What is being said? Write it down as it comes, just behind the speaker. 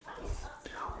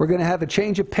We're going to have a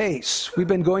change of pace. We've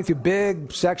been going through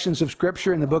big sections of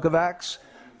Scripture in the book of Acts.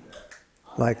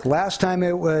 Like last time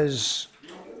it was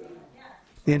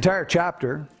the entire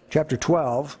chapter, chapter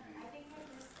 12.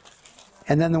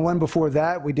 And then the one before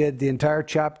that, we did the entire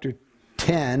chapter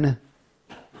 10.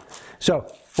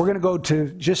 So we're going to go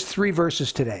to just 3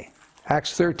 verses today.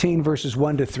 Acts 13, verses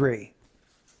 1 to 3.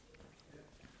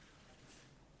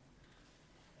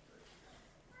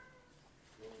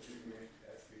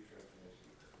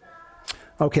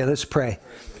 Okay, let's pray.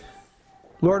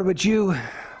 Lord, would you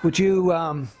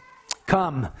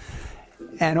come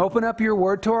and open up your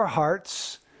word to our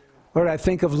hearts. Lord, I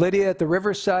think of Lydia at the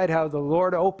riverside, how the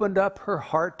Lord opened up her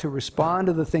heart to respond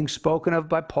to the things spoken of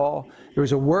by Paul. There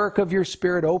was a work of your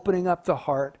Spirit opening up the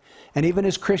heart. And even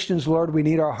as Christians, Lord, we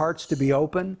need our hearts to be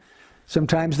open.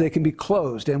 Sometimes they can be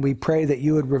closed, and we pray that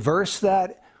you would reverse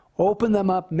that, open them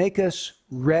up, make us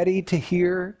ready to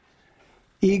hear,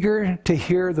 eager to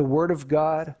hear the word of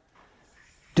God,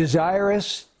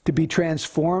 desirous to be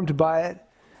transformed by it.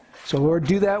 So, Lord,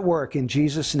 do that work in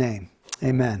Jesus' name.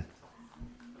 Amen.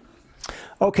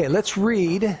 Okay, let's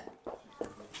read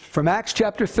from Acts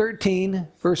chapter 13,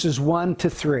 verses 1 to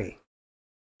 3.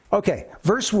 Okay,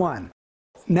 verse 1.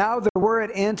 Now there were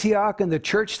at Antioch and the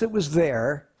church that was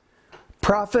there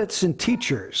prophets and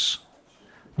teachers,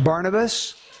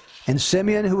 Barnabas and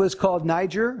Simeon, who was called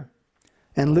Niger,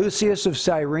 and Lucius of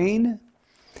Cyrene,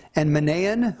 and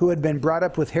Manaen, who had been brought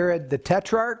up with Herod the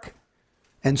Tetrarch,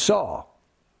 and Saul.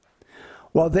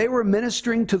 While they were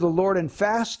ministering to the Lord and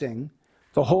fasting,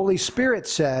 the Holy Spirit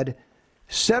said,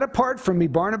 "Set apart from me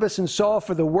Barnabas and Saul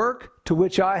for the work to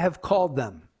which I have called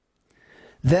them."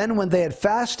 Then when they had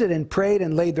fasted and prayed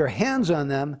and laid their hands on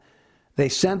them, they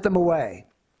sent them away.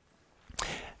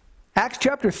 Acts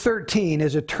chapter 13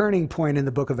 is a turning point in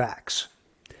the book of Acts.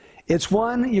 It's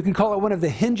one, you can call it one of the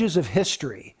hinges of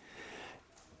history.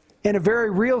 In a very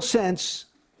real sense,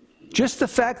 just the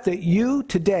fact that you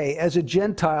today as a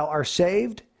Gentile are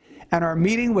saved and are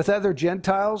meeting with other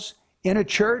Gentiles in a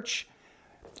church,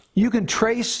 you can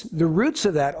trace the roots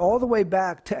of that all the way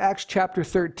back to Acts chapter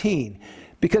 13.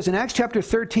 Because in Acts chapter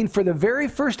 13, for the very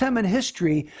first time in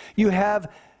history, you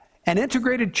have an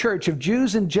integrated church of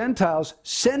Jews and Gentiles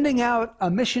sending out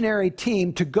a missionary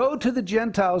team to go to the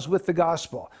Gentiles with the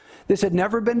gospel. This had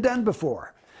never been done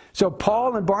before. So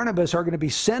Paul and Barnabas are going to be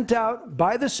sent out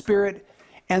by the Spirit,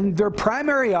 and their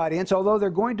primary audience, although they're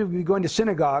going to be going to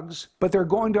synagogues, but they're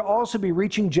going to also be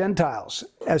reaching Gentiles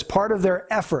as part of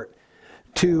their effort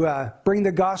to bring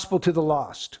the gospel to the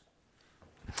lost.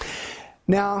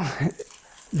 Now,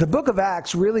 the book of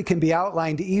Acts really can be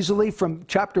outlined easily from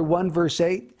chapter 1, verse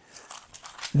 8.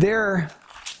 There,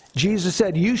 Jesus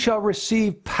said, "You shall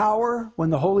receive power when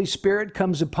the Holy Spirit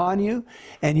comes upon you,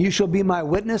 and you shall be my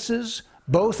witnesses,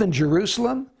 both in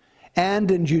Jerusalem and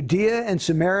in Judea and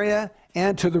Samaria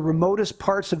and to the remotest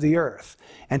parts of the earth."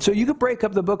 And so you could break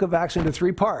up the book of Acts into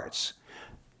 3 parts.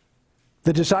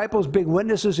 The disciples being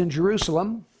witnesses in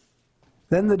Jerusalem,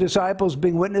 then the disciples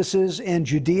being witnesses in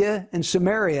Judea and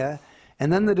Samaria,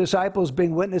 and then the disciples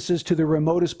being witnesses to the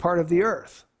remotest part of the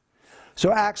earth.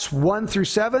 So Acts 1 through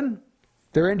 7,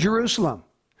 they're in Jerusalem.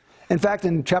 In fact,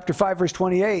 in chapter 5, verse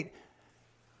 28,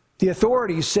 the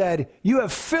authorities said, "You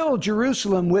have filled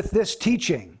Jerusalem with this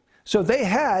teaching." So they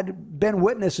had been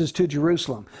witnesses to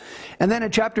Jerusalem. And then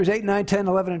in chapters 8, 9, 10,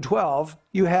 11, and 12,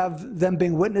 you have them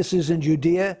being witnesses in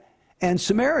Judea and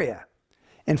Samaria.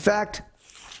 In fact,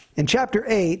 in chapter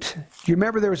 8, you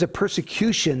remember there was a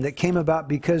persecution that came about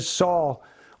because Saul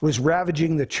was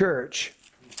ravaging the church.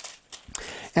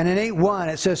 And in 8:1,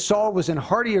 it says, "Saul was in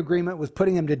hearty agreement with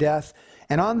putting him to death.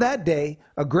 And on that day,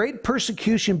 a great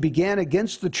persecution began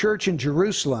against the church in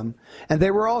Jerusalem, and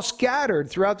they were all scattered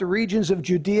throughout the regions of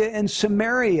Judea and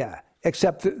Samaria,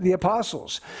 except the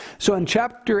apostles." So in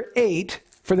chapter 8,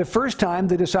 for the first time,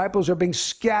 the disciples are being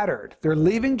scattered. They're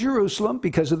leaving Jerusalem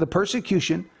because of the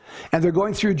persecution, and they're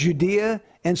going through Judea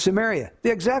and Samaria,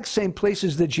 the exact same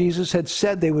places that Jesus had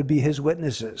said they would be his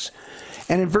witnesses.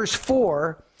 And in verse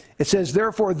 4, it says,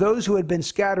 "Therefore those who had been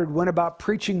scattered went about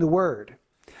preaching the word."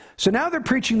 So now they're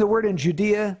preaching the word in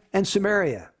Judea and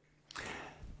Samaria.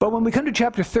 But when we come to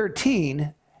chapter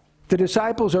 13, the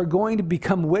disciples are going to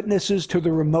become witnesses to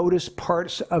the remotest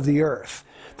parts of the earth.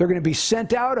 They're going to be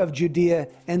sent out of Judea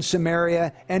and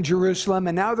Samaria and Jerusalem,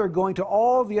 and now they're going to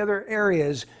all the other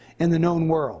areas in the known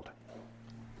world.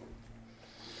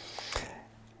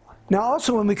 Now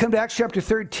also when we come to Acts chapter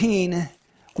 13,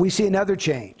 we see another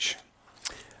change.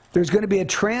 There's going to be a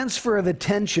transfer of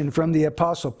attention from the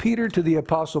Apostle Peter to the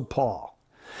Apostle Paul.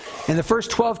 In the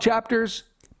first 12 chapters,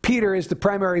 Peter is the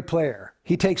primary player.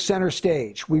 He takes center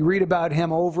stage. We read about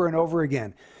him over and over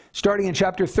again. Starting in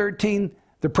chapter 13,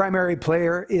 the primary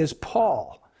player is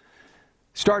Paul.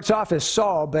 Starts off as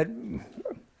Saul, but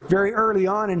very early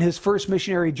on in his first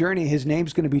missionary journey, his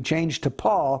name's going to be changed to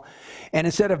Paul. And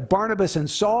instead of Barnabas and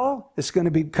Saul, it's going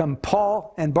to become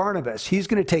Paul and Barnabas. He's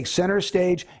going to take center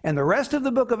stage, and the rest of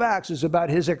the book of Acts is about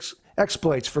his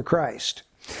exploits for Christ.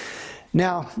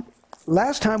 Now,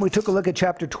 last time we took a look at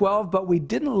chapter 12, but we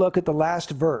didn't look at the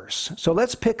last verse. So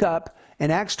let's pick up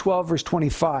in Acts 12, verse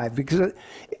 25, because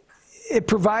it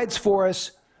provides for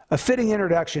us a fitting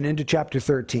introduction into chapter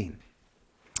 13.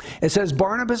 It says,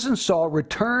 Barnabas and Saul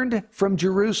returned from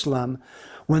Jerusalem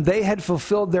when they had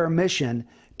fulfilled their mission,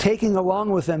 taking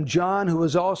along with them John, who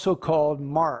was also called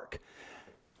Mark.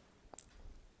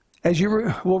 As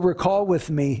you will recall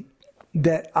with me,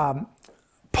 that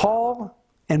Paul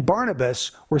and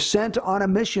Barnabas were sent on a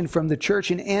mission from the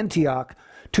church in Antioch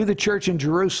to the church in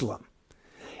Jerusalem.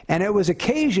 And it was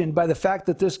occasioned by the fact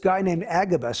that this guy named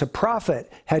Agabus, a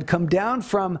prophet, had come down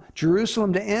from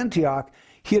Jerusalem to Antioch.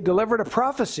 He had delivered a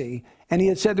prophecy, and he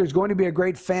had said there's going to be a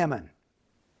great famine.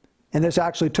 And this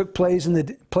actually took place in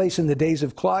the days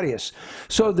of Claudius.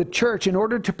 So the church, in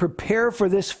order to prepare for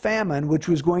this famine, which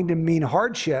was going to mean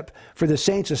hardship for the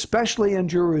saints, especially in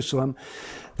Jerusalem,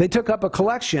 they took up a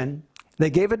collection, they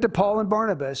gave it to Paul and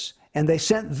Barnabas, and they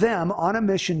sent them on a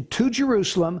mission to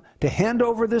Jerusalem to hand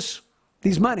over these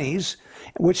monies,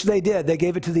 which they did. They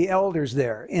gave it to the elders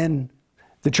there in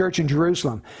the church in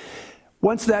Jerusalem.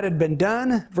 Once that had been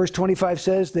done, verse 25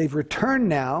 says, they've returned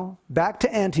now back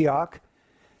to Antioch,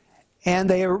 and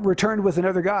they returned with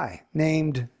another guy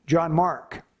named John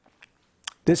Mark.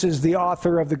 This is the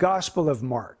author of the Gospel of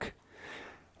Mark.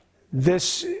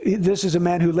 This is a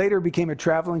man who later became a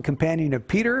traveling companion of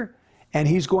Peter, and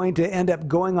he's going to end up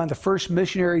going on the first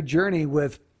missionary journey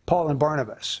with Paul and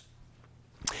Barnabas.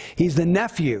 He's the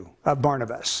nephew of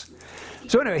Barnabas.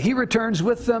 So anyway, he returns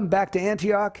with them back to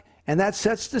Antioch, and that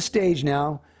sets the stage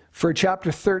now for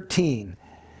chapter 13.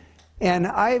 And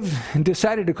I've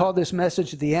decided to call this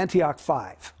message the Antioch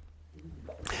Five.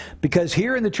 Because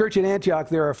here in the church at Antioch,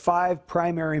 there are 5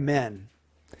 primary men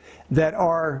that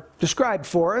are described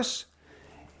for us.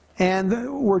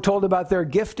 And we're told about their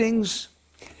giftings.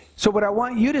 So what I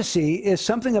want you to see is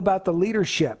something about the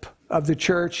leadership of the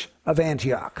church of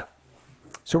Antioch.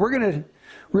 So we're going to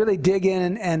really dig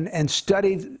in and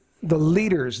study the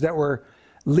leaders that were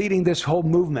leading this whole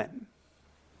movement.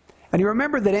 And you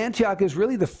remember that Antioch is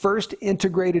really the first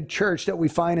integrated church that we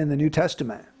find in the New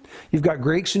Testament. You've got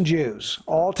Greeks and Jews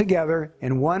all together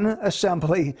in one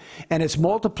assembly, and it's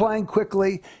multiplying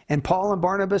quickly, and Paul and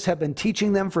Barnabas have been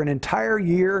teaching them for an entire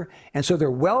year, and so they're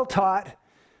well taught.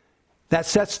 That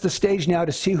sets the stage now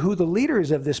to see who the leaders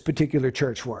of this particular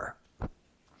church were.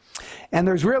 And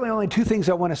there's really only 2 things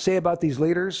I want to say about these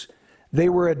leaders. They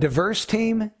were a diverse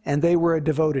team, and they were a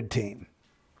devoted team.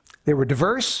 They were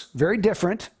diverse, very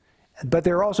different, but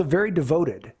they were also very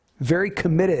devoted, very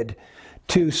committed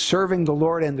to serving the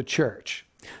Lord and the church.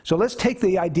 So let's take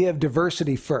the idea of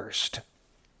diversity first.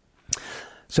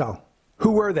 So,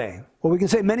 who were they? Well, we can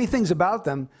say many things about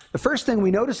them. The first thing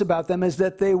we notice about them is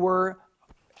that they were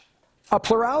a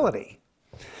plurality.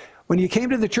 When you came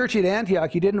to the church at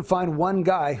Antioch, you didn't find one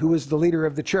guy who was the leader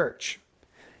of the church.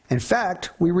 In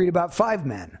fact, we read about 5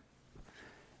 men.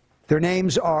 Their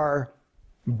names are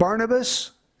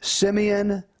Barnabas,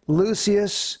 Simeon,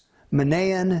 Lucius,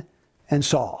 Manaen, and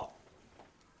Saul.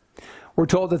 We're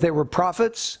told that they were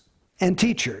prophets and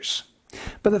teachers.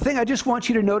 But the thing I just want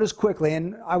you to notice quickly,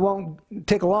 and I won't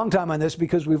take a long time on this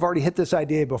because we've already hit this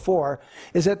idea before,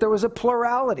 is that there was a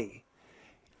plurality.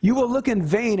 You will look in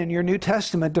vain in your New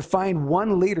Testament to find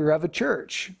one leader of a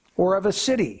church or of a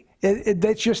city.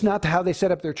 That's just not how they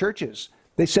set up their churches.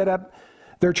 They set up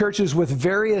their churches with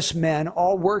various men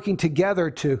all working together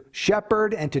to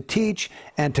shepherd and to teach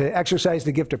and to exercise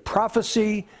the gift of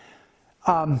prophecy.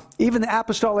 Even the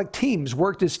apostolic teams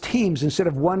worked as teams instead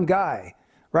of one guy,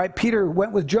 right? Peter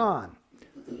went with John.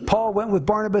 Paul went with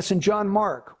Barnabas and John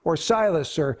Mark, or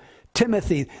Silas, or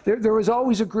Timothy. There was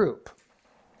always a group.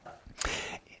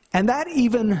 And that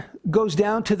even goes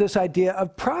down to this idea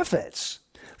of prophets.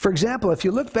 For example, if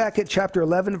you look back at chapter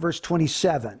 11, verse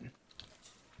 27,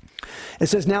 it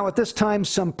says, now at this time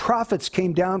some prophets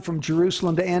came down from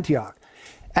Jerusalem to Antioch.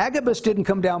 Agabus didn't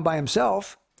come down by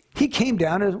himself. He came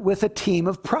down with a team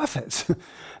of prophets.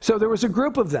 So there was a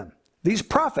group of them. These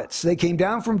prophets, they came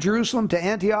down from Jerusalem to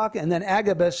Antioch, and then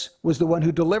Agabus was the one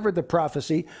who delivered the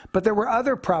prophecy, but there were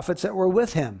other prophets that were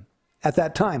with him at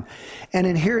that time. And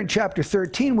in here in chapter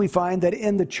 13, we find that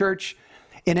in the church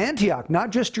in Antioch, not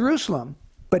just Jerusalem,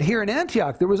 but here in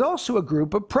Antioch, there was also a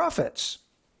group of prophets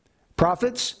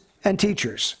and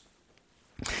teachers.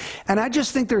 And I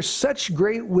just think there's such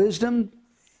great wisdom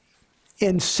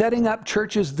in setting up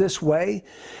churches this way,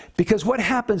 because what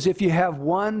happens if you have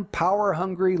one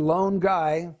power-hungry lone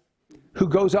guy who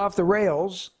goes off the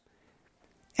rails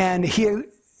and he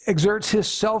exerts his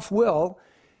self-will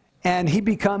and he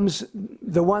becomes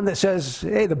the one that says,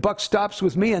 hey, the buck stops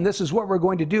with me and this is what we're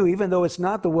going to do, even though it's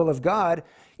not the will of God?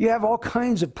 You have all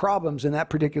kinds of problems in that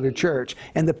particular church,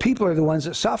 and the people are the ones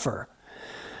that suffer.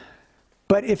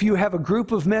 But if you have a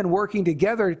group of men working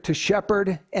together to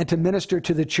shepherd and to minister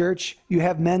to the church, you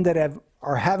have men that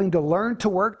are having to learn to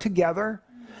work together.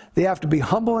 They have to be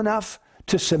humble enough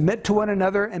to submit to one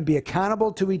another and be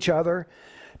accountable to each other,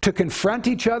 to confront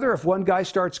each other if one guy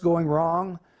starts going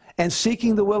wrong, and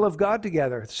seeking the will of God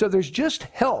together. So there's just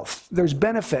health. There's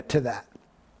benefit to that.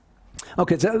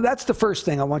 Okay, so that's the first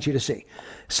thing I want you to see.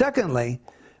 Secondly,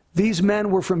 these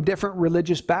men were from different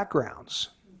religious backgrounds.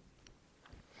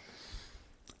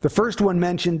 The first one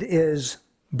mentioned is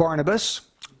Barnabas.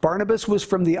 Barnabas was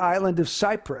from the island of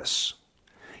Cyprus.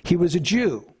 He was a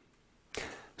Jew.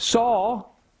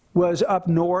 Saul was up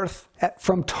north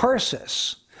from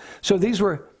Tarsus. So these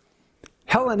were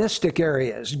Hellenistic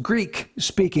areas,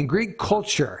 Greek-speaking, Greek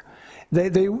culture. They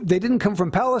didn't come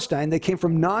from Palestine. They came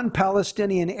from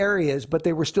non-Palestinian areas, but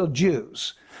they were still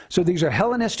Jews. So these are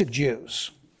Hellenistic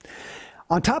Jews.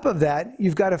 On top of that,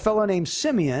 you've got a fellow named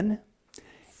Simeon,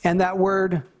 and that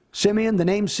word Simeon, the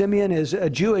name Simeon is a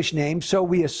Jewish name, so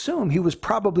we assume he was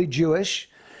probably Jewish.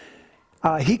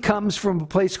 He comes from a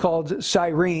place called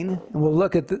Cyrene, and we'll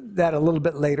look at that a little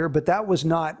bit later, but that was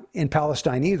not in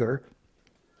Palestine either.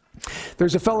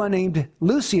 There's a fellow named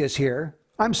Lucius here.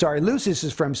 I'm sorry, Lucius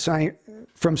is from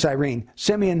Cyrene.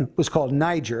 Simeon was called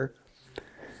Niger.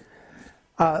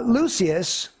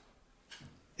 Lucius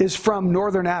is from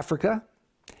northern Africa.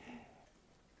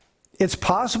 It's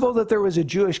possible that there was a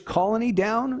Jewish colony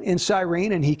down in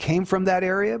Cyrene and he came from that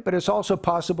area, but it's also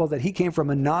possible that he came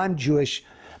from a non-Jewish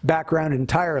background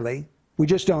entirely. We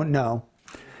just don't know.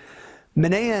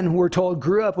 Manaen, we're told,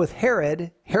 grew up with Herod.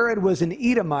 Herod was an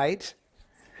Edomite.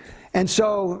 And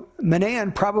so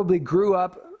Manaen probably grew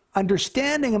up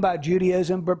understanding about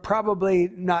Judaism, but probably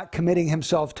not committing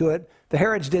himself to it. The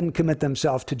Herods didn't commit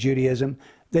themselves to Judaism.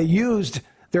 They used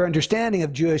their understanding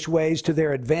of Jewish ways to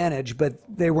their advantage, but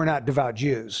they were not devout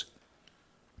Jews.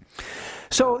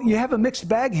 So you have a mixed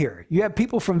bag here. You have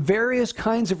people from various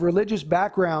kinds of religious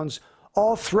backgrounds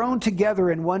all thrown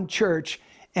together in one church,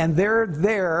 and they're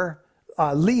there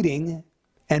leading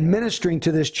and ministering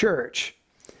to this church.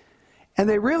 And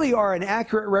they really are an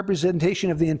accurate representation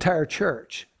of the entire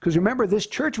church. Because remember, this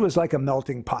church was like a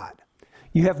melting pot.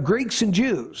 You have Greeks and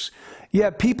Jews. You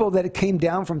have people that came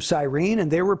down from Cyrene and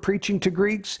they were preaching to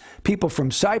Greeks. People from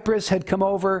Cyprus had come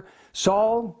over.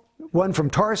 Saul, one from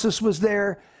Tarsus, was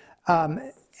there.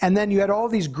 And then you had all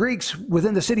these Greeks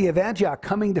within the city of Antioch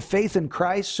coming to faith in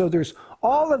Christ. So there's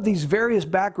all of these various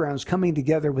backgrounds coming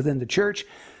together within the church.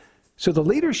 So the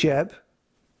leadership,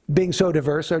 being so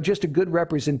diverse, are just a good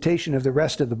representation of the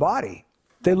rest of the body.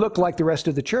 They look like the rest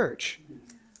of the church.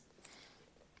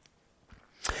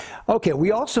 Okay,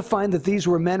 we also find that these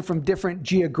were men from different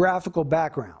geographical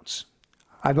backgrounds.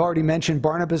 I've already mentioned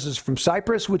Barnabas is from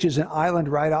Cyprus, which is an island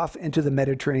right off into the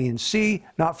Mediterranean Sea,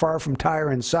 not far from Tyre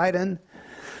and Sidon.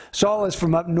 Saul is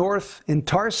from up north in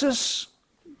Tarsus,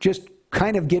 just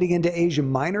kind of getting into Asia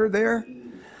Minor there.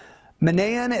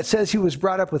 Manaen, it says he was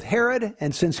brought up with Herod,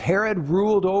 and since Herod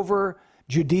ruled over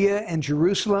Judea and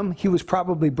Jerusalem, he was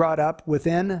probably brought up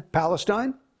within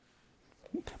Palestine,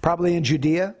 probably in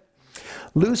Judea.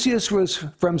 Lucius was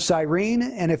from Cyrene,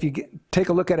 and if you take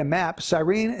a look at a map,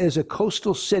 Cyrene is a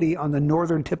coastal city on the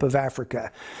northern tip of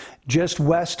Africa, just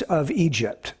west of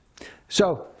Egypt.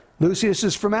 So Lucius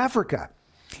is from Africa.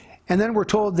 And then we're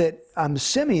told that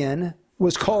Simeon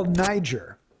was called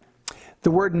Niger.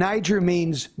 The word Niger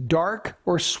means dark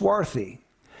or swarthy.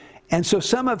 And so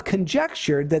some have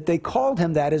conjectured that they called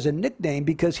him that as a nickname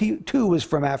because he too was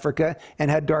from Africa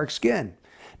and had dark skin.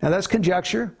 Now that's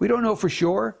conjecture. We don't know for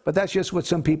sure, but that's just what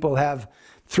some people have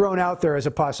thrown out there as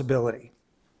a possibility.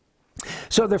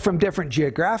 So they're from different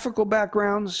geographical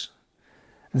backgrounds,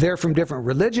 they're from different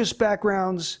religious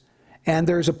backgrounds, and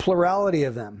there's a plurality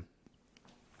of them.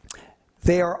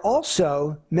 They are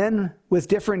also men with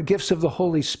different gifts of the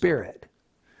Holy Spirit.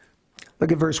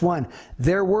 Look at verse 1.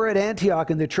 There were at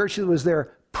Antioch in the church that was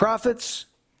there prophets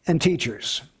and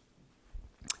teachers.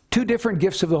 Two different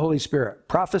gifts of the Holy Spirit,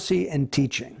 prophecy and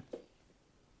teaching.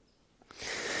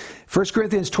 1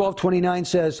 Corinthians 12:29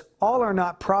 says, all are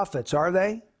not prophets, are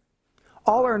they?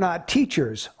 All are not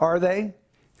teachers, are they? And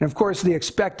of course the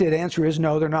expected answer is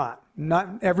no, they're not. Not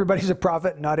everybody's a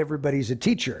prophet, not everybody's a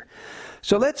teacher.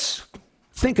 So let's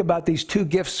think about these two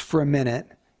gifts for a minute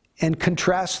and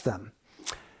contrast them.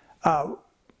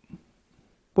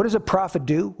 What does a prophet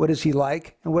do? What is he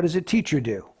like? And what does a teacher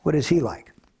do? What is he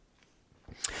like?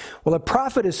 Well, a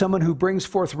prophet is someone who brings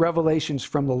forth revelations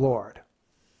from the Lord.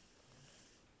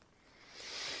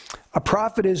 A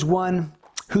prophet is one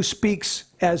who speaks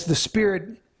as the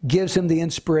Spirit gives him the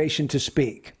inspiration to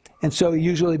speak. And so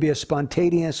usually be a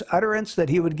spontaneous utterance that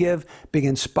he would give, being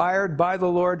inspired by the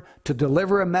Lord to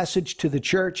deliver a message to the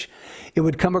church. It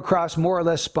would come across more or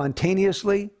less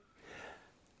spontaneously.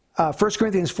 1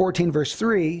 Corinthians 14 verse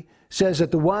 3 says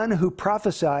that the one who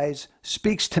prophesies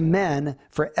speaks to men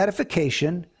for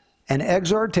edification and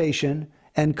exhortation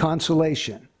and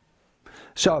consolation.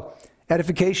 So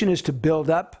edification is to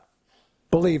build up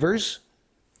believers.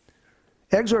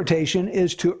 Exhortation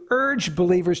is to urge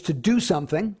believers to do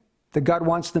something that God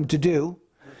wants them to do.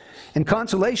 And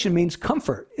consolation means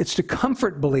comfort. It's to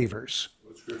comfort believers.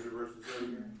 What scripture verse is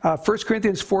that again? 1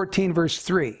 Corinthians 14, verse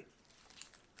 3.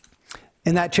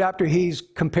 In that chapter, he's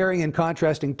comparing and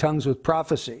contrasting tongues with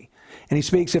prophecy. And he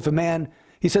says, if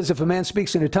a man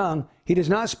speaks in a tongue, he does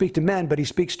not speak to men, but he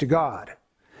speaks to God.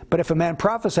 But if a man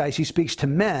prophesies, he speaks to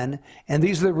men, and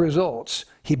these are the results.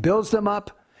 He builds them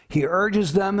up, he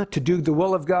urges them to do the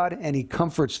will of God, and he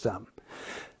comforts them.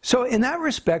 So in that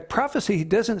respect, prophecy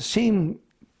doesn't seem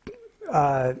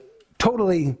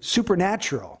totally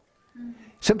supernatural.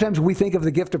 Sometimes we think of the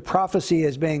gift of prophecy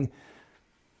as being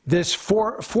this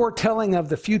foretelling of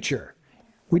the future.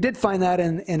 We did find that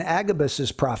in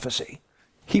Agabus's prophecy.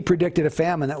 He predicted a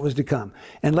famine that was to come.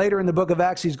 And later in the book of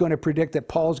Acts, he's going to predict that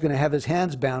Paul's going to have his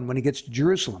hands bound when he gets to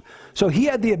Jerusalem. So he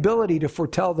had the ability to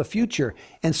foretell the future.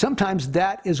 And sometimes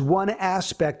that is one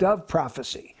aspect of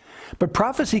prophecy. But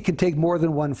prophecy can take more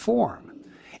than one form.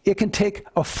 It can take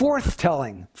a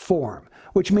forthtelling form,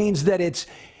 which means that it's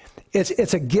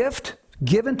a gift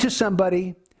given to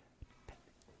somebody,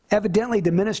 evidently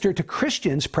to minister to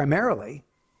Christians primarily.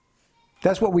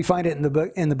 That's what we find it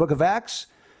in the book of Acts.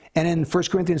 And in 1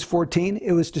 Corinthians 14,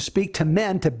 it was to speak to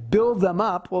men, to build them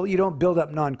up. Well, you don't build up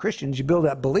non-Christians, you build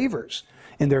up believers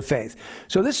in their faith.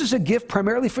 So this is a gift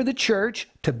primarily for the church,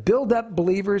 to build up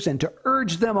believers and to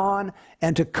urge them on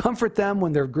and to comfort them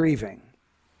when they're grieving.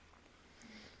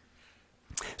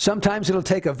 Sometimes it'll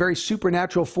take a very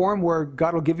supernatural form where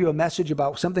God will give you a message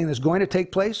about something that's going to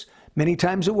take place. Many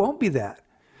times it won't be that.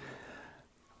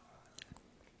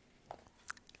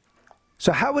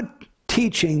 So how would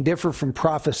teaching differ from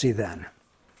prophecy then,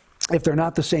 if they're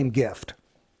not the same gift?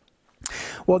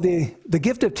 Well, the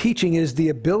gift of teaching is the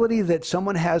ability that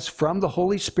someone has from the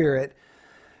Holy Spirit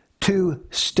to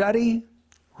study,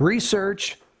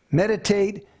 research,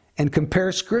 meditate, and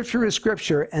compare Scripture with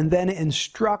Scripture, and then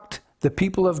instruct the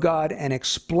people of God and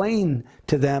explain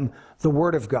to them the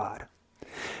Word of God.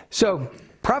 So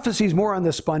prophecy is more on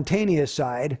the spontaneous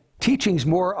side. Teaching's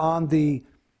more on the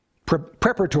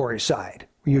preparatory side,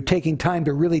 where you're taking time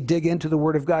to really dig into the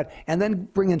Word of God and then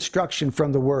bring instruction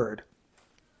from the Word.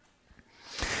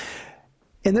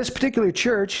 In this particular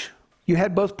church, you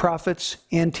had both prophets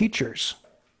and teachers.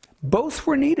 Both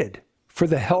were needed for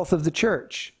the health of the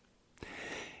church.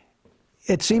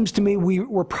 It seems to me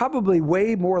we're probably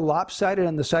way more lopsided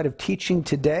on the side of teaching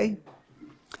today.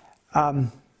 It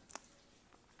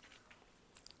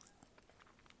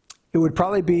would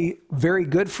probably be very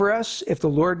good for us if the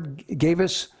Lord gave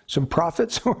us some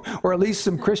prophets or at least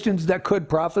some Christians that could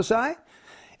prophesy.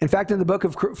 In fact, in the book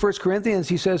of 1 Corinthians,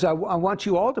 he says, I want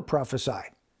you all to prophesy.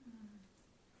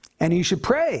 And you should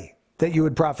pray that you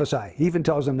would prophesy. He even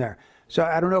tells them there. So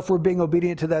I don't know if we're being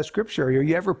obedient to that scripture. Are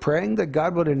you ever praying that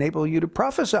God would enable you to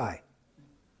prophesy?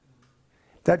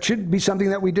 That should be something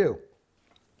that we do.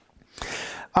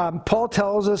 Paul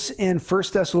tells us in 1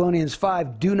 Thessalonians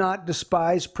 5, do not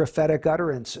despise prophetic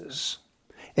utterances.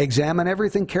 Examine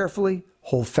everything carefully,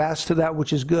 hold fast to that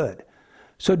which is good.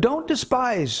 So don't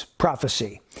despise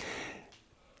prophecy.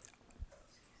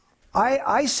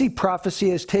 I see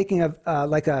prophecy as taking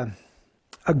a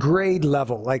grade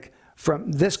level, like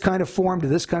from this kind of form to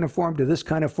this kind of form to this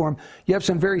kind of form. You have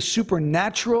some very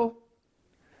supernatural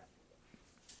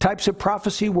types of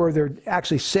prophecy where they're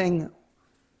actually saying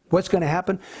what's going to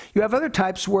happen. You have other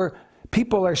types where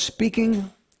people are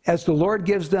speaking as the Lord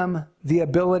gives them the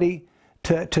ability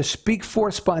to speak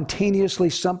forth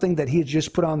spontaneously something that He has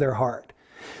just put on their heart.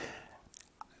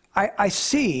 I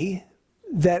see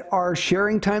that our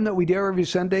sharing time that we do every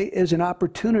Sunday is an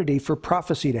opportunity for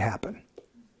prophecy to happen.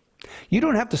 You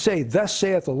don't have to say, thus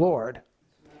saith the Lord.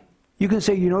 You can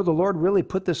say, the Lord really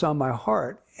put this on my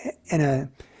heart and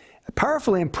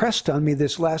powerfully impressed on me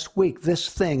this last week, this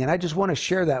thing, and I just want to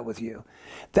share that with you.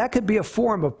 That could be a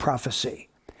form of prophecy.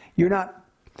 You're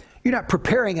you're not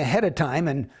preparing ahead of time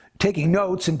and taking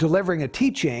notes and delivering a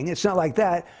teaching. It's not like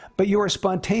that, but you are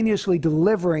spontaneously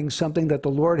delivering something that the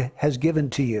Lord has given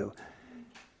to you.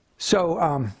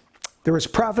 So there was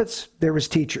prophets, there was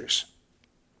teachers.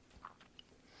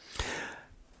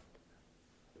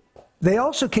 They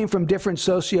also came from different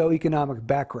socioeconomic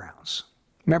backgrounds.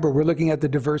 Remember, we're looking at the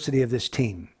diversity of this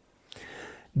team.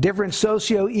 Different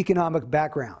socioeconomic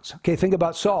backgrounds. Okay, think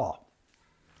about Saul.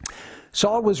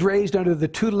 Saul was raised under the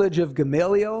tutelage of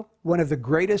Gamaliel, one of the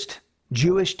greatest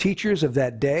Jewish teachers of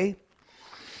that day.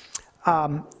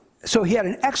 So he had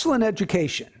an excellent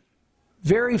education,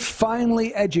 very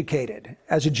finely educated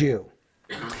as a Jew.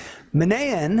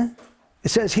 Manaen, it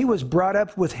says he was brought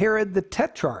up with Herod the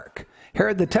Tetrarch.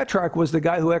 Herod the Tetrarch was the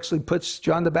guy who actually puts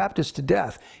John the Baptist to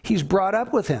death. He's brought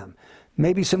up with him.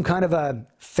 Maybe some kind of a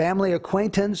family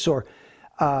acquaintance or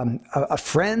a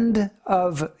friend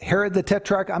of Herod the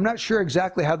Tetrarch. I'm not sure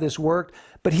exactly how this worked,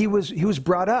 but he was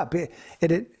brought up.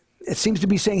 It seems to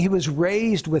be saying he was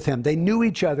raised with him. They knew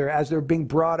each other as they were being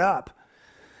brought up.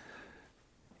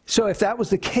 So if that was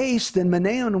the case, then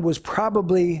Manaen was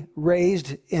probably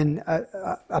raised in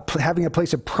having a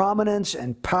place of prominence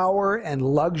and power and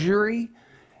luxury,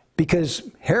 because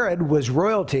Herod was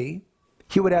royalty.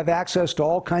 He would have access to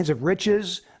all kinds of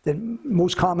riches that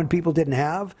most common people didn't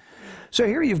have. So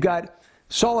here you've got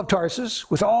Saul of Tarsus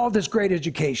with all this great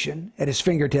education at his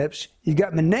fingertips. You've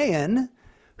got Manaen,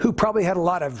 who probably had a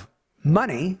lot of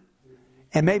money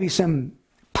and maybe some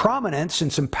prominence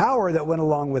and some power that went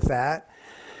along with that.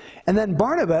 And then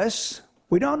Barnabas,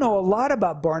 we don't know a lot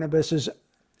about Barnabas's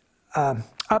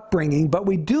upbringing, but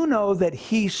we do know that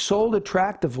he sold a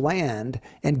tract of land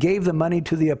and gave the money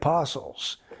to the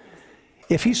apostles.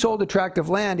 If he sold a tract of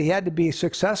land, he had to be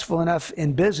successful enough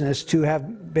in business to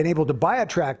have been able to buy a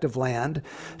tract of land.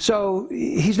 So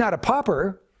he's not a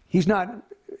pauper. He's not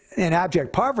in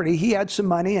abject poverty. He had some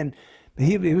money, and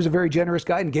he was a very generous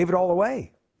guy and gave it all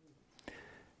away.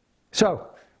 So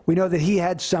we know that he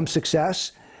had some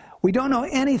success. We don't know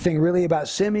anything really about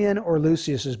Simeon or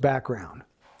Lucius's background.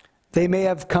 They may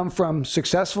have come from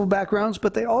successful backgrounds,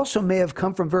 but they also may have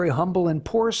come from very humble and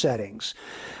poor settings.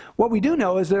 What we do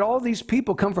know is that all these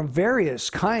people come from various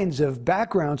kinds of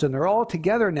backgrounds, and they're all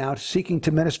together now seeking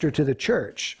to minister to the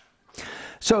church.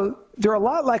 So they're a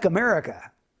lot like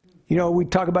America. You know, we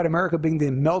talk about America being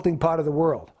the melting pot of the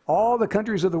world. All the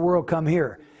countries of the world come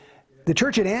here. The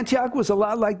church at Antioch was a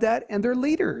lot like that, and their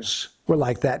leaders were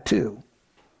like that too.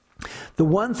 The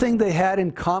one thing they had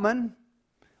in common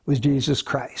was Jesus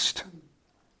Christ.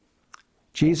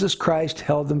 Jesus Christ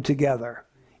held them together,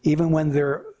 even when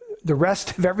the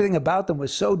rest of everything about them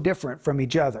was so different from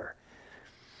each other.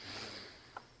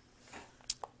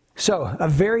 So, a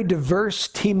very diverse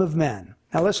team of men.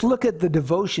 Now let's look at the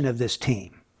devotion of this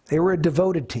team. They were a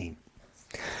devoted team.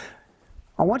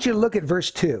 I want you to look at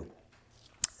verse 2.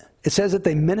 It says that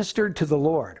they ministered to the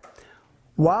Lord.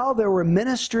 While they were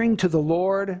ministering to the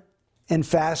Lord and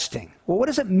fasting. Well, what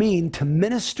does it mean to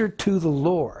minister to the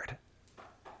Lord?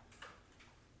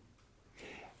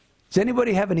 Does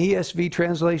anybody have an ESV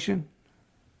translation?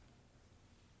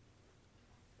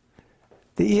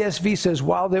 The ESV says,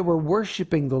 while they were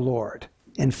worshiping the Lord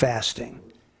and fasting.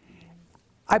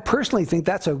 I personally think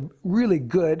that's a really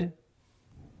good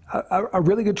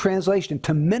translation.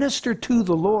 To minister to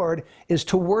the Lord is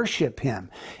to worship Him.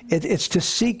 It's to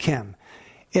seek Him.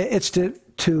 It's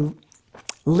to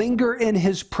linger in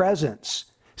His presence,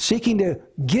 seeking to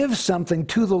give something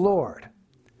to the Lord.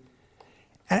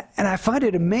 And I find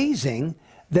it amazing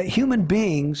that human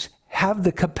beings have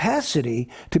the capacity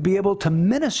to be able to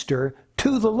minister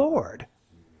to the Lord,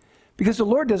 because the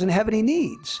Lord doesn't have any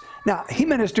needs. Now, He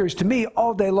ministers to me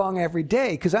all day long, every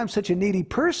day, because I'm such a needy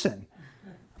person,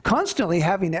 constantly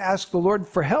having to ask the Lord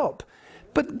for help.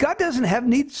 But God doesn't have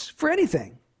needs for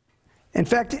anything. In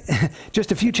fact,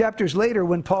 just a few chapters later,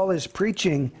 when Paul is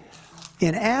preaching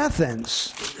in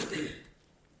Athens,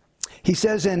 he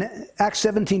says in Acts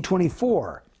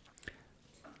 17:24,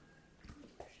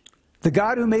 the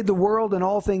God who made the world and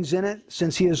all things in it,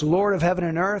 since He is Lord of heaven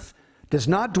and earth, does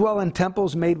not dwell in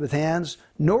temples made with hands,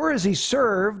 nor is He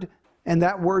served, and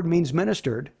that word means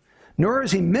ministered, nor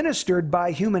is He ministered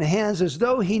by human hands as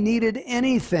though He needed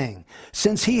anything,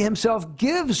 since He Himself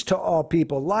gives to all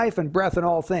people life and breath and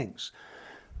all things.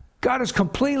 God is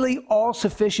completely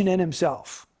all-sufficient in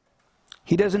Himself.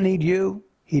 He doesn't need you.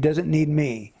 He doesn't need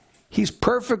me. He's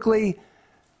perfectly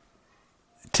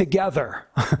together.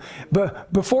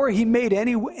 But before He made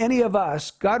any of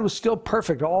us, God was still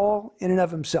perfect, all in and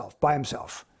of Himself, by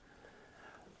Himself.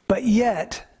 But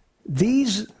yet,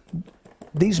 these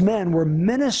men were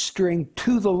ministering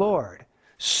to the Lord.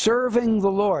 serving the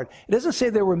Lord. It doesn't say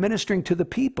they were ministering to the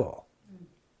people.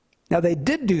 Now, they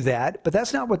did do that, but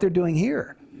that's not what they're doing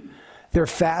here. They're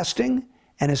fasting,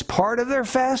 and as part of their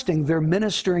fasting, they're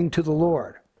ministering to the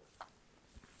Lord.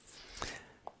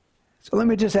 So let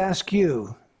me just ask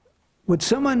you, would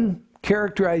someone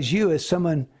characterize you as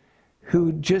someone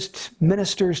who just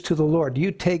ministers to the Lord? Do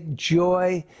you take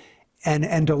joy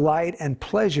and delight and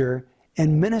pleasure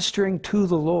in ministering to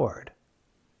the Lord?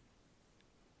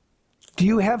 Do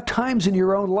you have times in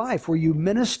your own life where you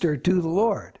minister to the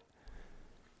Lord?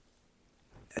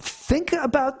 Think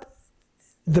about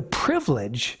the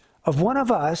privilege of one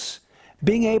of us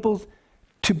being able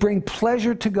to bring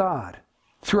pleasure to God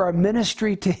through our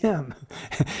ministry to Him.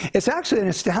 It's actually an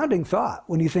astounding thought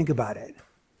when you think about it.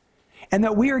 And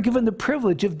that we are given the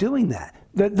privilege of doing that.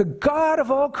 The God of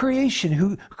all creation,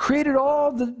 who created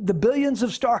all the billions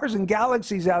of stars and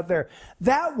galaxies out there,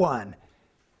 that one,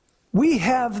 we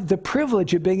have the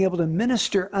privilege of being able to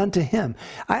minister unto Him.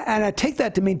 And I take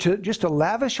that to mean just to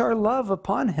lavish our love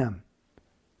upon Him.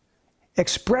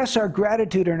 Express our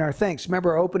gratitude and our thanks.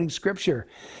 Remember our opening scripture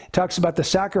talks about the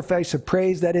sacrifice of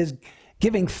praise, that is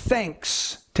giving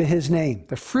thanks to His name.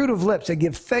 The fruit of lips that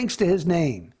give thanks to His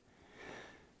name.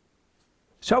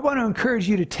 So I want to encourage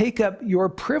you to take up your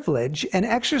privilege and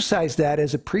exercise that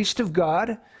as a priest of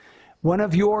God. One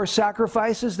of your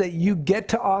sacrifices that you get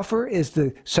to offer is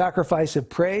the sacrifice of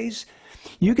praise.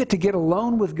 You get to get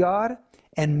alone with God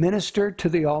and minister to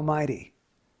the Almighty.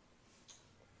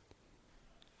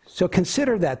 So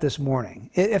consider that this morning.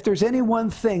 If there's any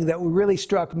one thing that really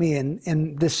struck me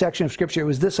in this section of Scripture, it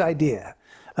was this idea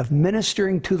of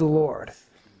ministering to the Lord.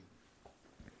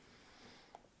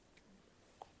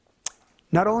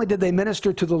 Not only did they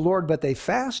minister to the Lord, but they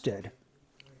fasted.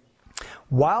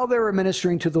 While they were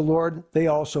ministering to the Lord, they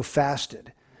also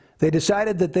fasted. They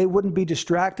decided that they wouldn't be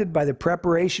distracted by the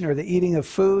preparation or the eating of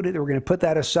food. They were going to put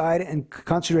that aside and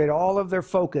concentrate all of their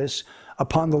focus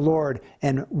upon the Lord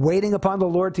and waiting upon the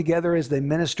Lord together as they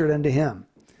ministered unto Him.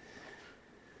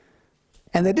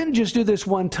 And they didn't just do this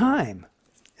one time.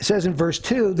 It says in verse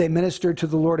 2, they ministered to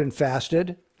the Lord and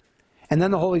fasted. And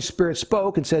then the Holy Spirit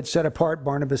spoke and said, set apart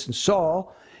Barnabas and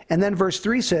Saul. And then verse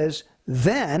 3 says,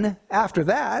 then, after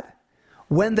that,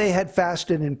 when they had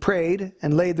fasted and prayed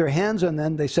and laid their hands on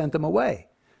them, they sent them away.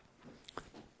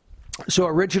 So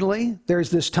originally, there's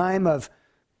this time of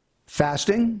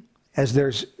fasting as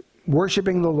there's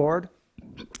worshiping the Lord.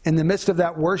 In the midst of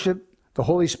that worship, the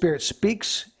Holy Spirit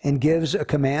speaks and gives a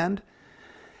command.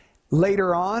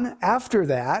 Later on, after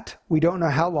that, we don't know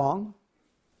how long.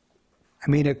 I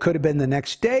mean, it could have been the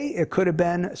next day. It could have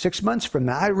been 6 months from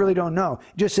now. I really don't know.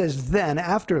 It just says then,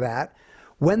 after that,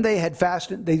 when they had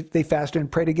fasted, they fasted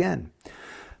and prayed again.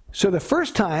 So the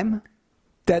first time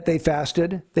that they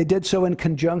fasted, they did so in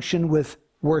conjunction with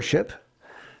worship.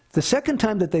 The second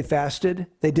time that they fasted,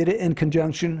 they did it in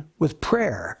conjunction with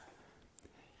prayer.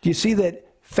 Do you see that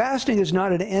fasting is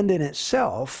not an end in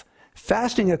itself?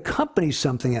 Fasting accompanies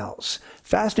something else.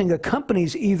 Fasting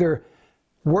accompanies either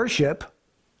worship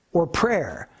or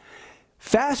prayer.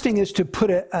 Fasting is to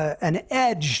put an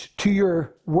edge to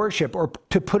your worship or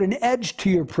to put an edge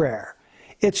to your prayer.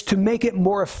 It's to make it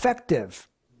more effective.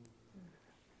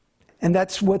 And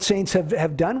that's what saints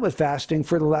have done with fasting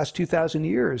for the last 2,000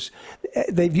 years.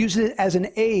 They've used it as an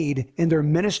aid in their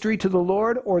ministry to the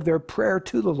Lord or their prayer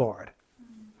to the Lord.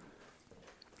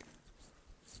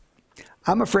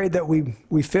 I'm afraid that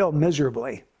we fail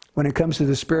miserably when it comes to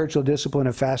the spiritual discipline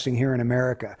of fasting here in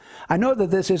America. I know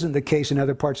that this isn't the case in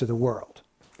other parts of the world,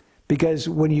 because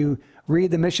when you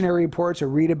read the missionary reports or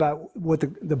read about what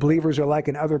the believers are like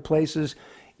in other places,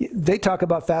 they talk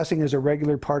about fasting as a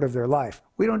regular part of their life.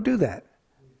 We don't do that.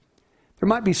 There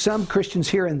might be some Christians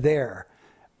here and there,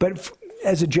 but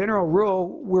as a general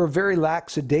rule, we're very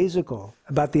lackadaisical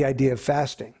about the idea of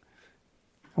fasting.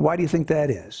 Why do you think that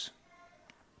is?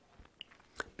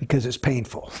 Because it's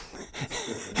painful.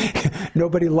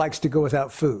 Nobody likes to go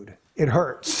without food. It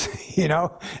hurts,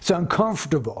 It's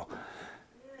uncomfortable.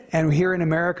 And here in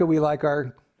America, we like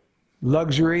our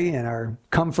luxury and our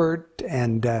comfort,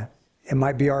 and it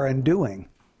might be our undoing.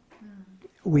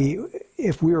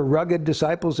 If we were rugged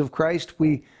disciples of Christ,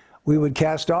 we would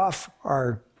cast off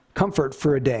our comfort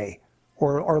for a day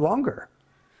or longer.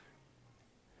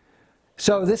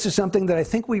 So this is something that I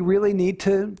think we really need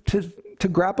to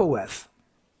grapple with.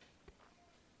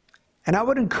 And I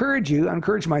would encourage you, I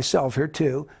encourage myself here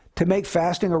too, to make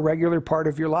fasting a regular part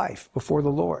of your life before the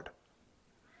Lord.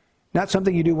 Not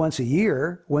something you do once a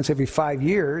year, once every 5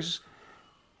 years.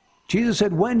 Jesus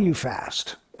said, when you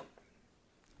fast.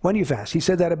 When you fast. He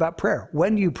said that about prayer.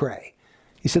 When you pray.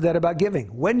 He said that about giving.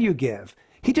 When you give.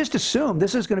 He just assumed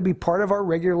this is going to be part of our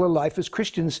regular life as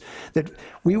Christians, that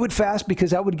we would fast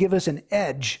because that would give us an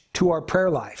edge to our prayer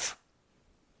life.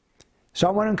 So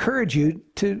I want to encourage you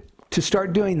to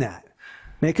start doing that.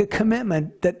 Make a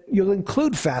commitment that you'll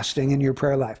include fasting in your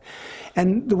prayer life.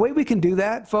 And the way we can do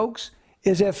that, folks,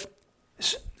 is if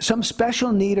some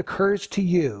special need occurs to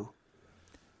you,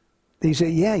 you say,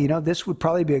 yeah, this would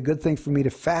probably be a good thing for me to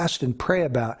fast and pray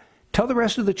about. Tell the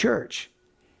rest of the church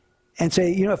and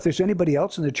say, if there's anybody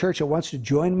else in the church that wants to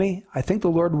join me, I think the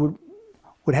Lord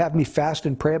would have me fast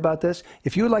and pray about this.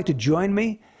 If you would like to join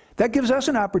me, that gives us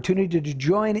an opportunity to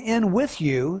join in with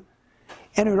you.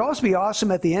 And it would also be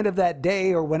awesome at the end of that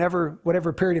day or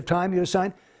whatever period of time you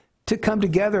assign to come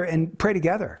together and pray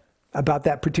together about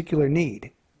that particular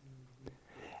need.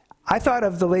 I thought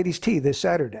of the ladies' tea this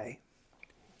Saturday.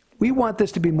 We want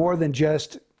this to be more than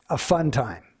just a fun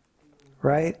time,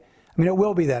 right? I mean, it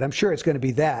will be that. I'm sure it's going to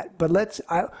be that. But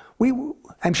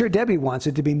I'm sure Debbie wants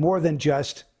it to be more than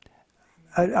just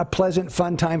a pleasant,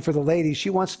 fun time for the ladies. She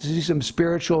wants to see some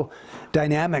spiritual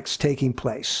dynamics taking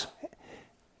place.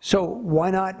 So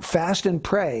why not fast and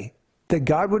pray that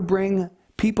God would bring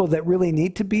people that really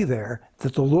need to be there,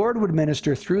 that the Lord would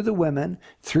minister through the women,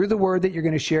 through the word that you're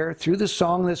going to share, through the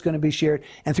song that's going to be shared,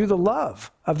 and through the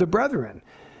love of the brethren.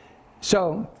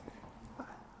 So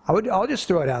I'll just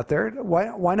throw it out there.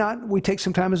 Why not we take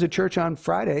some time as a church on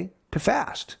Friday to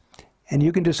fast? And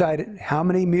you can decide how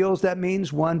many meals that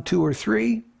means, 1, 2, or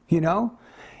 3,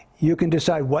 You can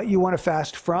decide what you want to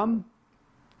fast from.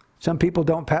 Some people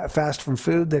don't fast from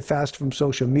food. They fast from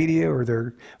social media or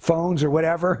their phones or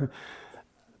whatever.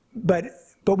 But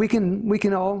we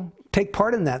can all take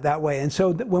part in that way. And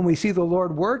so when we see the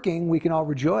Lord working, we can all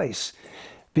rejoice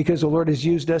because the Lord has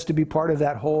used us to be part of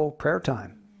that whole prayer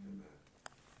time.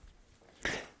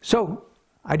 So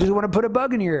I just want to put a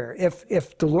bug in your ear.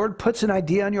 If the Lord puts an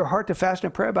idea on your heart to fast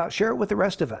and pray about, share it with the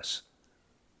rest of us.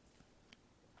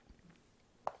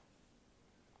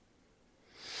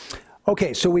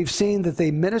 Okay, so we've seen that they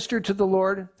ministered to the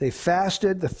Lord, they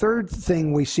fasted. The third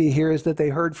thing we see here is that they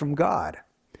heard from God.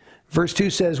 Verse 2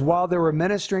 says, while they were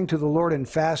ministering to the Lord and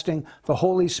fasting, the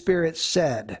Holy Spirit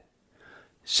said,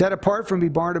 set apart from me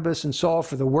Barnabas and Saul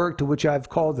for the work to which I've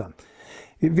called them.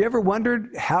 Have you ever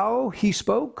wondered how he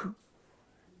spoke?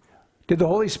 Did the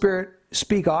Holy Spirit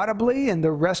speak audibly and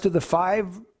the rest of the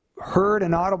 5 heard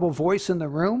an audible voice in the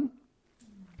room?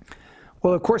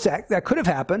 Well, of course, that could have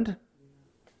happened.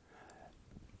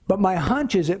 But my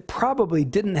hunch is it probably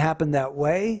didn't happen that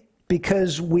way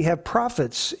because we have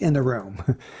prophets in the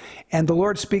room. And the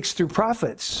Lord speaks through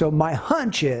prophets. So my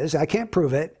hunch is, I can't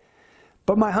prove it,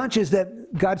 but my hunch is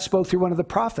that God spoke through one of the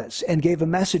prophets and gave a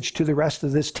message to the rest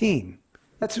of this team.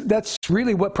 That's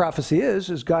really what prophecy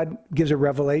is God gives a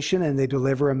revelation and they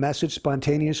deliver a message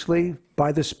spontaneously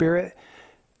by the Spirit.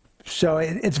 So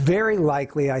it's very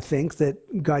likely, I think,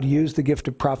 that God used the gift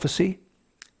of prophecy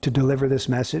to deliver this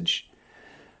message.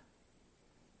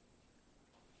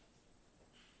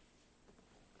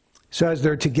 So as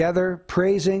they're together,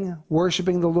 praising,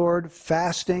 worshiping the Lord,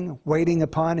 fasting, waiting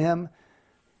upon Him,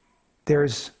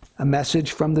 there's a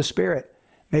message from the Spirit.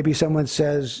 Maybe someone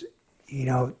says,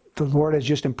 the Lord has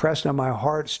just impressed on my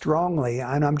heart strongly,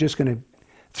 and I'm just going to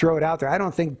throw it out there. I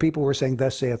don't think people were saying,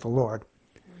 thus saith the Lord.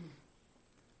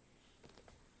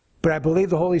 But I believe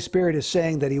the Holy Spirit is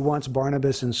saying that He wants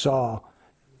Barnabas and Saul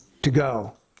to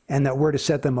go, and that we're to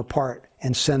set them apart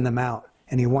and send them out.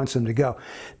 And He wants them to go.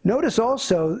 Notice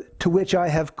also, to which I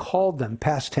have called them,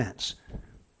 past tense.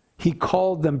 He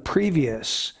called them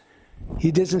previous.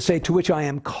 He doesn't say to which I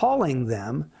am calling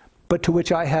them, but to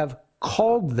which I have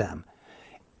called them.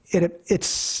 It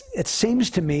seems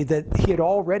to me that He had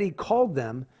already called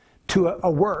them to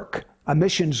a work, a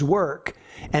missions work,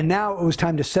 and now it was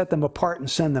time to set them apart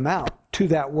and send them out to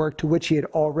that work to which He had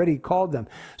already called them.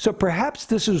 So perhaps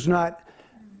this was not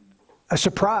a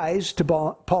surprise to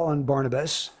Paul and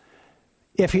Barnabas.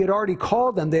 If He had already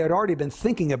called them, they had already been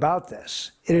thinking about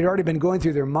this. It had already been going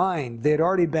through their mind. They had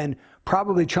already been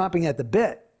probably chomping at the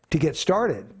bit to get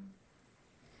started.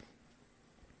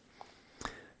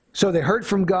 So they heard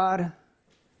from God.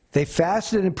 They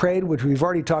fasted and prayed, which we've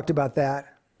already talked about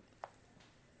that.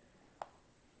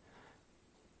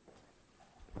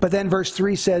 But then verse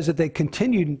 3 says that they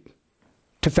continued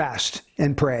to fast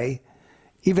and pray,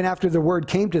 even after the word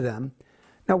came to them.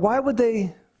 Now, why would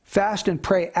they fast and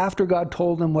pray after God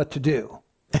told them what to do?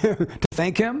 To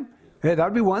thank Him? Yeah, that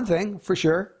would be one thing, for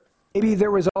sure. Maybe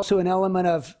there was also an element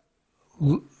of,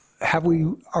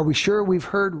 are we sure we've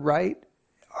heard right?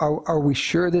 Are we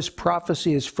sure this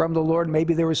prophecy is from the Lord?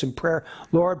 Maybe there was some prayer.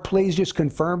 Lord, please just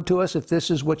confirm to us if this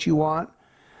is what you want.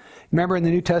 Remember in the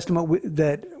New Testament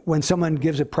that when someone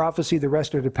gives a prophecy, the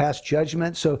rest are to pass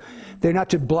judgment. So they're not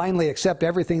to blindly accept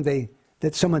everything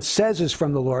that someone says is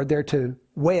from the Lord. They're to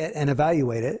weigh it and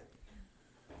evaluate it.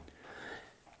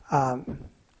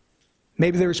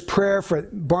 Maybe there's prayer for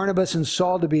Barnabas and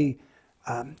Saul to be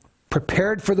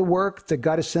prepared for the work that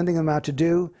God is sending them out to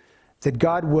do, that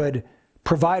God would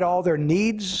provide all their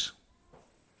needs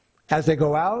as they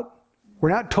go out. We're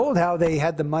not told how they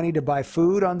had the money to buy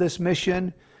food on this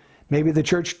mission. Maybe the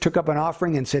church took up an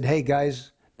offering and said, hey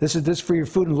guys, this is for your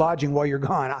food and lodging while you're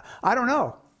gone. I don't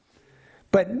know.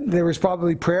 But there was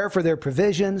probably prayer for their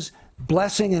provisions,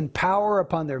 blessing and power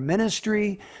upon their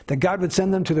ministry, that God would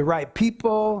send them to the right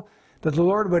people, that the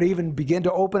Lord would even begin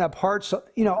to open up hearts.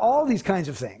 You know, all these kinds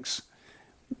of things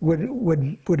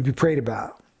would be prayed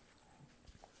about.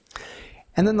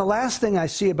 And then the last thing I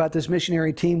see about this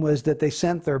missionary team was that they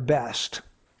sent their best.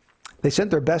 They sent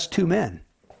their best 2 men.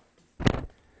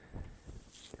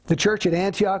 The church at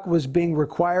Antioch was being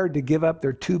required to give up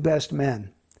their 2 best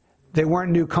men. They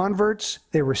weren't new converts.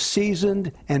 They were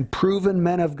seasoned and proven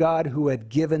men of God who had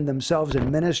given themselves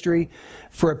in ministry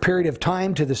for a period of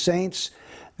time to the saints.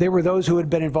 They were those who had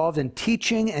been involved in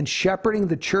teaching and shepherding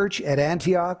the church at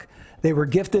Antioch. They were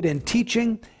gifted in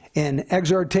teaching, in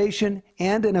exhortation,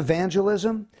 and in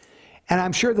evangelism. And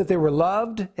I'm sure that they were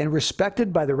loved and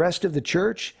respected by the rest of the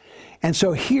church. And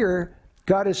so here,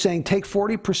 God is saying, take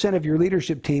 40% of your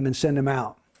leadership team and send them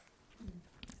out.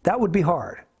 That would be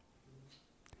hard.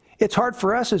 It's hard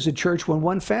for us as a church when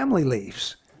one family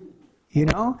leaves. You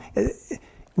know,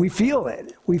 we feel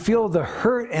it. We feel the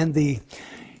hurt and the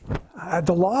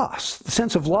loss, the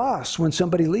sense of loss when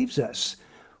somebody leaves us.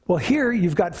 Well, here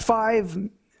you've got 5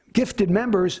 gifted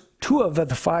members. 2 of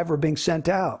the 5 are being sent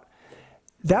out.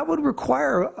 That would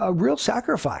require a real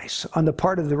sacrifice on the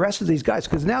part of the rest of these guys,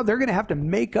 because now they're going to have to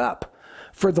make up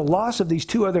for the loss of these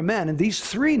 2 other men. And these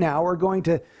 3 now are going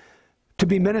to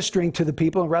be ministering to the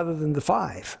people rather than the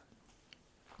 5.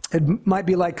 It might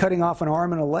be like cutting off an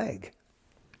arm and a leg.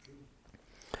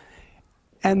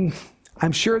 And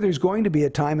I'm sure there's going to be a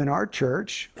time in our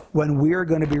church when we are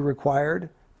going to be required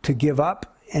to give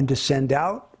up and to send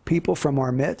out people from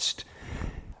our midst.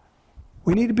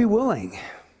 We need to be willing.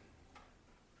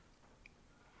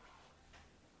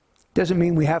 Doesn't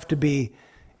mean we have to be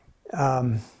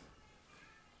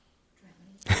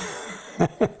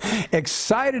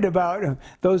excited about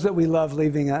those that we love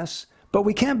leaving us, but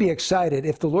we can be excited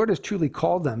if the Lord has truly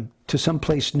called them to some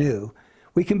place new.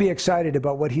 We can be excited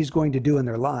about what He's going to do in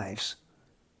their lives.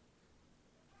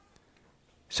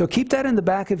 So keep that in the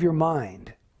back of your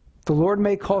mind. The Lord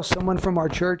may call someone from our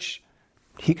church.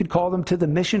 He could call them to the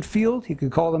mission field. He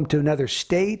could call them to another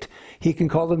state. He can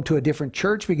call them to a different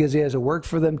church because He has a work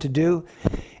for them to do.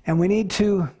 And we need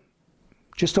to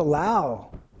just allow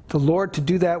the Lord to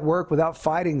do that work without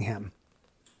fighting Him.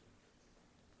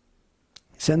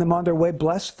 Send them on their way,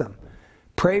 bless them,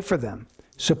 pray for them,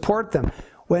 support them.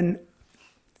 When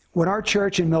our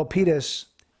church in Milpitas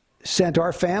sent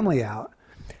our family out,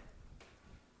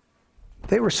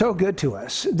 they were so good to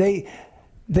us. They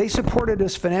supported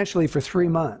us financially for 3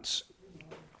 months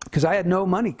because I had no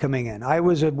money coming in. I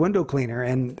was a window cleaner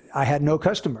and I had no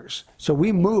customers. So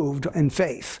we moved in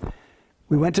faith.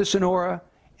 We went to Sonora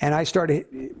and I started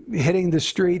hitting the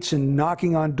streets and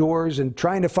knocking on doors and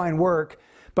trying to find work.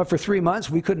 But for 3 months,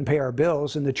 we couldn't pay our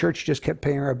bills, and the church just kept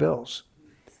paying our bills.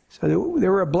 So they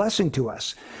were a blessing to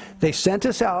us. They sent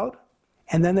us out,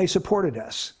 and then they supported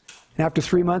us. And after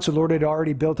 3 months, the Lord had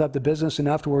already built up the business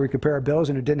enough to where we could pay our bills,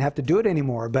 and it didn't have to do it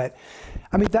anymore. But,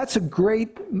 I mean, that's a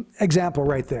great example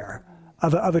right there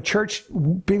of a church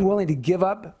being willing to give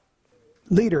up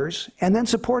leaders and then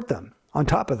support them on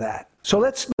top of that. So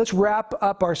let's wrap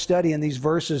up our study in these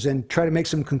verses and try to make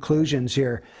some conclusions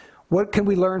here. What can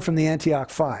we learn from the Antioch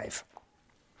Five?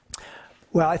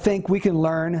 Well, I think we can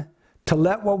learn to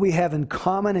let what we have in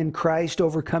common in Christ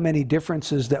overcome any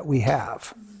differences that we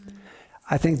have.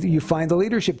 I think that you find the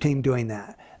leadership team doing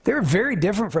that. They're very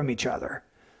different from each other.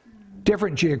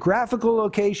 Different geographical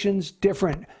locations,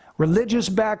 different religious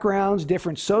backgrounds,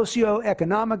 different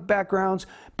socioeconomic backgrounds,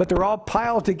 but they're all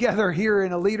piled together here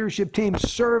in a leadership team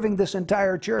serving this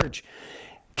entire church.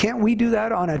 Can't we do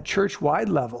that on a church-wide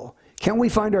level? Can't we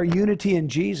find our unity in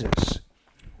Jesus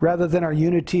rather than our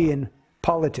unity in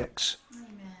politics?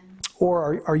 Amen.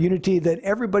 Or our unity that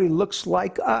everybody looks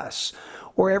like us,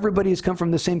 or everybody has come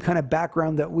from the same kind of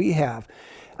background that we have.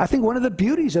 I think one of the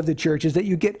beauties of the church is that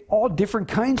you get all different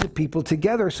kinds of people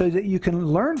together so that you can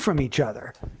learn from each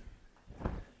other.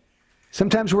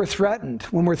 Sometimes we're threatened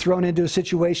when we're thrown into a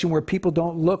situation where people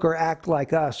don't look or act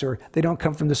like us, or they don't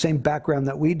come from the same background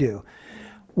that we do.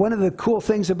 one of the cool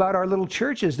things about our little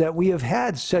church is that we have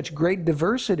had such great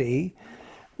diversity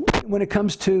when it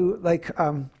comes to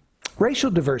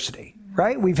racial diversity,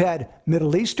 right? We've had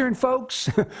Middle Eastern folks,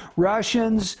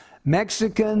 Russians,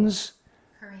 Mexicans.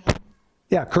 Korean.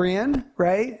 Yeah, Korean,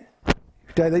 right?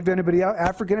 Did I leave anybody out?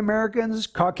 African Americans,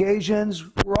 Caucasians,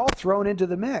 we're all thrown into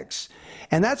the mix.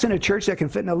 And that's in a church that can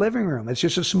fit in a living room. It's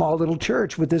just a small little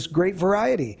church with this great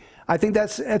variety. I think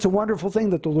that's a wonderful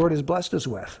thing that the Lord has blessed us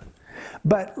with.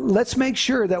 But let's make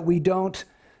sure that we don't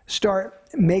start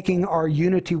making our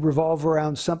unity revolve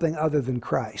around something other than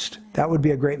Christ. That would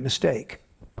be a great mistake.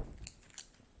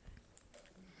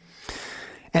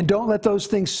 And don't let those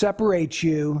things separate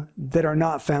you that are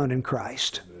not found in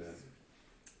Christ.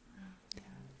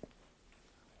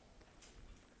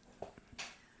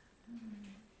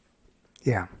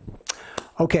 Yeah.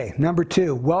 Okay, number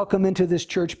 2, welcome into this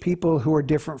church people who are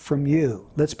different from you.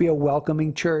 Let's be a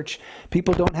welcoming church.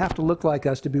 People don't have to look like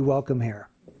us to be welcome here.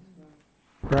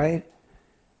 Right?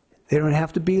 They don't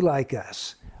have to be like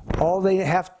us. All they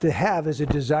have to have is a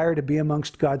desire to be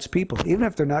amongst God's people, even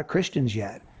if they're not Christians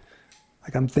yet.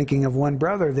 Like I'm thinking of one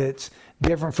brother that's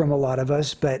different from a lot of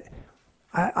us, but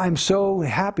I'm so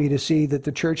happy to see that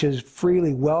the church has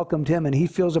freely welcomed him and he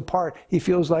feels a part. He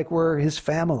feels like we're his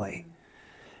family.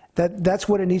 That's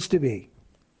what it needs to be.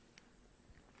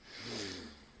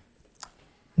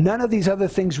 None of these other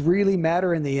things really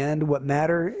matter in the end. What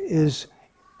matter is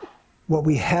what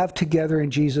we have together in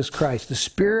Jesus Christ, the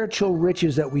spiritual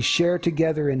riches that we share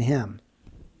together in him.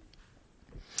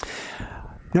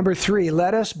 Number 3,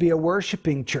 let us be a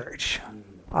worshiping church.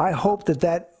 I hope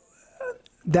that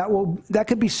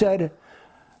could be said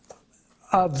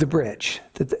of the Bridge,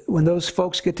 that when those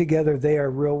folks get together, they are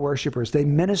real worshipers. They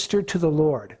minister to the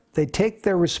Lord. They take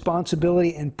their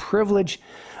responsibility and privilege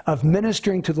of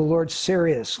ministering to the Lord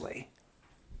seriously.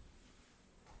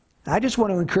 I just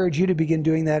want to encourage you to begin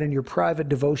doing that in your private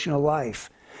devotional life.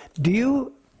 Do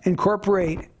you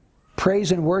incorporate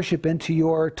praise and worship into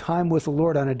your time with the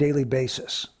Lord on a daily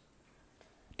basis?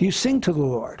 Do you sing to the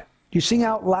Lord? Do you sing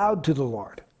out loud to the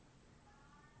Lord?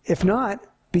 If not,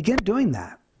 begin doing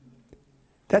that.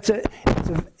 It's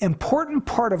an important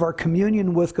part of our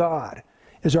communion with God,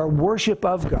 is our worship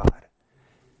of God.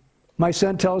 My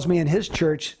son tells me in his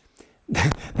church,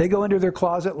 they go into their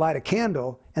closet, light a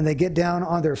candle, and they get down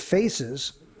on their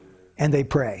faces and they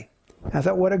pray. And I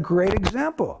thought, what a great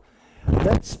example.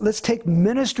 Let's take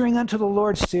ministering unto the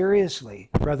Lord seriously,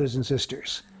 brothers and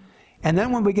sisters. And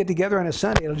then when we get together on a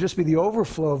Sunday, it'll just be the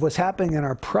overflow of what's happening in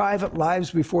our private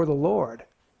lives before the Lord.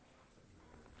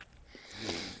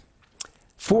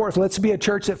 4th, let's be a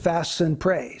church that fasts and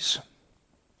prays.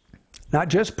 Not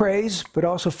just praise, but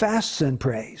also fasts and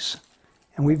prays.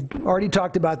 And we've already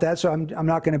talked about that, so I'm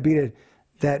not going to beat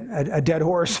a dead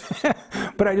horse.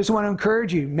 But I just want to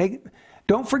encourage you,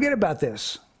 don't forget about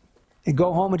this. And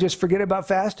go home and just forget about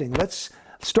fasting. Let's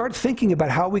start thinking about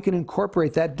how we can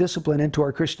incorporate that discipline into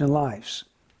our Christian lives.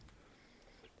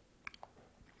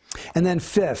 And then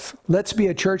 5th, let's be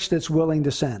a church that's willing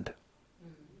to send.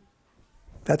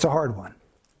 That's a hard one.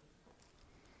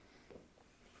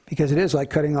 Because it is like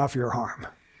cutting off your arm.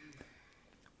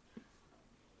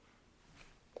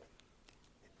 It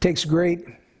takes great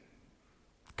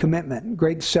commitment,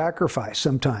 great sacrifice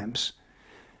sometimes.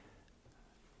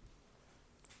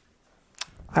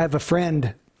 I have a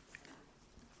friend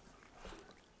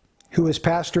who was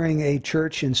pastoring a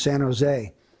church in San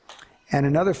Jose, and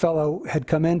another fellow had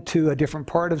come into a different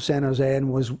part of San Jose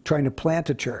and was trying to plant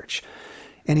a church.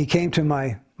 And he came to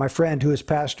my friend who was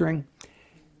pastoring,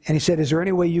 and he said, "Is there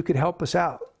any way you could help us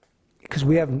out? Because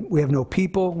we have no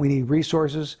people, we need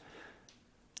resources."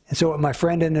 And so what my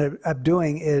friend ended up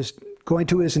doing is going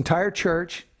to his entire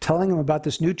church, telling them about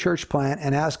this new church plant,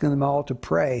 and asking them all to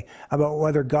pray about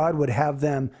whether God would have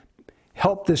them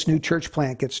help this new church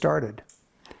plant get started.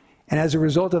 And as a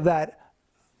result of that,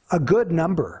 a good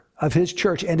number of his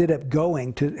church ended up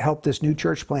going to help this new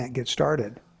church plant get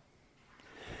started.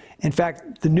 In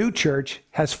fact, the new church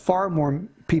has far more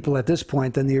people at this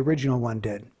point than the original one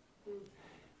did.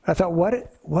 I thought,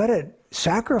 what a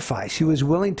sacrifice he was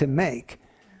willing to make.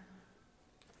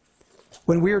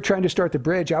 When we were trying to start the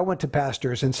Bridge, I went to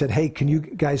pastors and said, "Hey, can you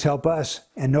guys help us?"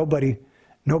 And nobody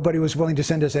was willing to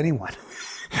send us anyone.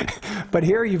 But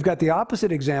here you've got the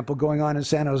opposite example going on in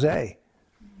San Jose.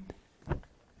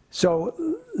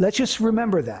 So let's just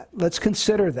remember that. Let's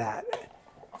consider that.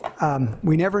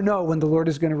 We never know when the Lord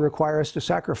is going to require us to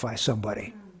sacrifice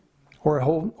somebody or a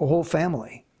whole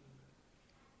family.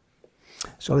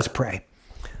 So let's pray.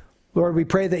 Lord, we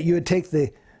pray that you would take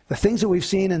the things that we've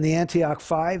seen in the Antioch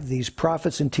Five, these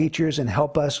prophets and teachers, and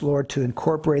help us, Lord, to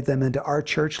incorporate them into our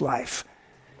church life.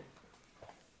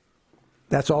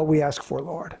 That's all we ask for,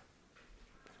 Lord.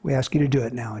 We ask you to do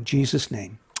it now in Jesus'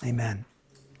 name. Amen.